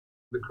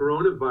The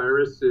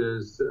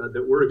coronavirus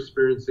that we're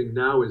experiencing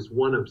now is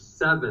one of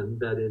 7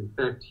 that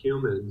infect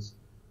humans.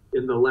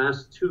 In the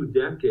last 2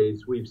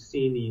 decades, we've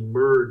seen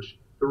emerge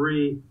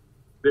 3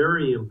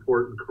 very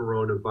important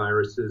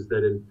coronaviruses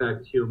that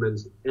infect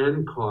humans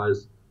and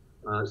cause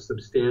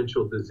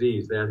substantial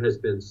disease. That has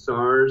been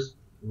SARS,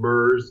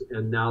 MERS,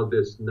 and now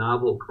this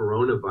novel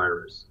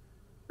coronavirus.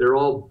 They're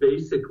all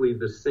basically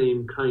the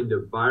same kind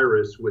of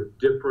virus with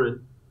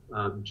different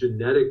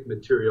genetic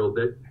material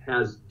that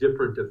has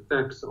different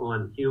effects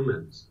on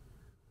humans.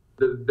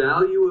 The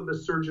value of a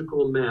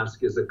surgical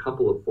mask is a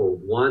couple of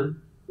fold. One,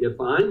 if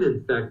I'm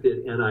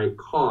infected and I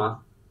cough,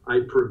 I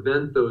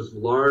prevent those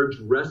large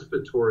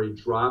respiratory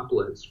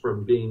droplets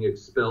from being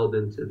expelled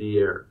into the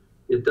air.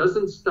 It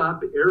doesn't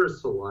stop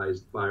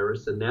aerosolized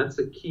virus, and that's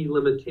a key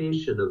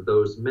limitation of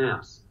those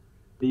masks.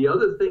 The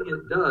other thing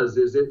it does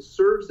is it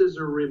serves as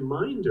a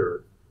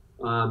reminder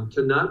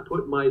to not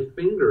put my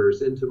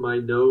fingers into my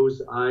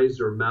nose,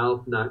 eyes, or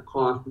mouth, not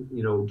cough,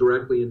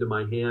 directly into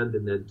my hand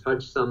and then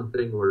touch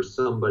something or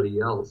somebody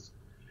else.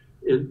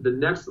 The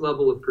next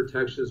level of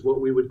protection is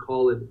what we would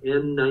call an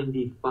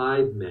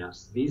N95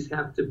 mask. These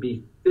have to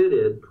be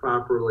fitted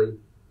properly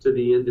to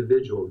the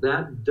individual.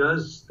 That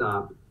does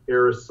stop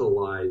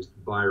aerosolized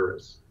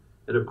virus.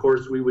 And of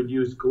course, we would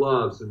use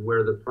gloves and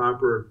wear the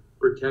proper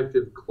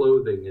protective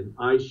clothing and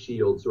eye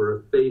shields or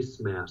a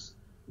face mask.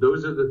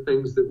 Those are the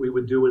things that we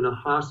would do in a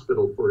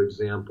hospital, for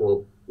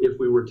example, if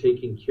we were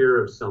taking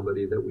care of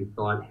somebody that we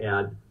thought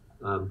had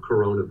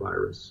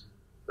coronavirus.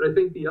 But I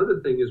think the other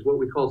thing is what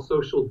we call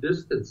social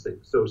distancing.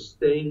 So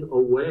staying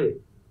away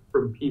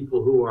from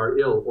people who are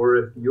ill, or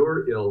if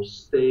you're ill,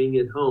 staying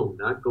at home,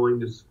 not going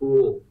to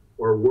school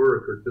or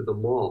work or to the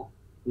mall.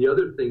 The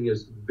other thing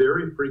is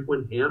very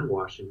frequent hand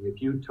washing.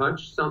 If you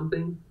touch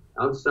something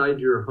outside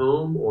your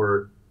home,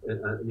 or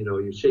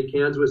you shake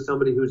hands with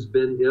somebody who's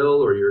been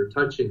ill, or you're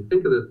touching,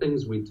 think of the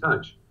things we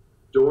touch: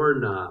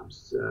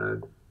 doorknobs,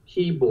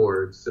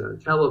 keyboards,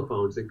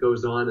 telephones. It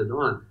goes on and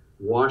on.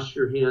 Wash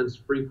your hands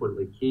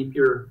frequently. Keep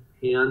your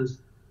hands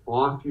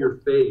off your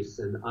face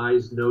and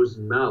eyes, nose,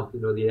 and mouth.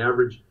 The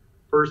average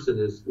person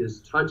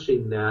is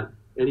touching that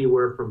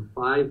anywhere from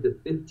 5 to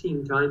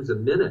 15 times a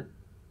minute.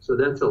 So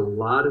that's a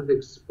lot of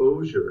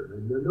exposure.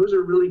 And those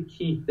are really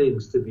key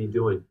things to be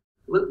doing.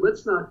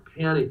 Let's not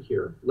panic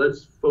here.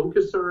 Let's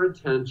focus our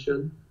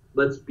attention.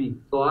 Let's be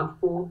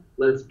thoughtful.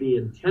 Let's be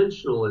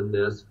intentional in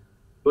this.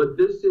 But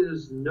this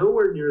is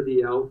nowhere near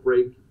the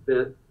outbreak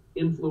that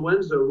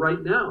influenza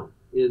right now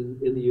in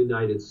the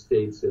United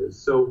States is.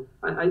 So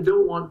I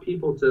don't want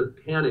people to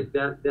panic.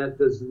 That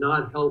does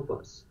not help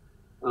us.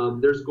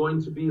 There's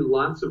going to be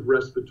lots of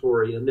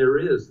respiratory, and there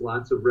is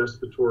lots of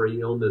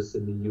respiratory illness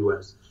in the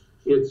U.S.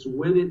 It's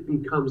when it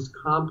becomes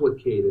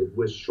complicated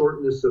with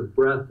shortness of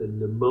breath and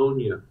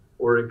pneumonia,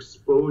 or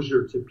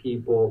exposure to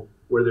people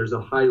where there's a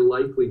high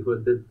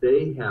likelihood that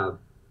they have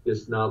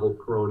this novel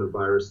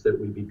coronavirus, that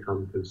we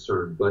become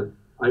concerned. But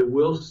I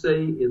will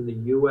say in the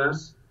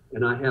U.S.,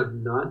 and I have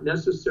not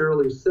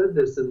necessarily said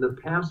this in the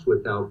past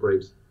with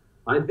outbreaks,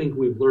 I think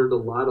we've learned a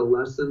lot of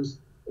lessons,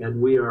 and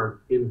we are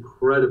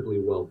incredibly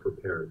well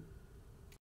prepared.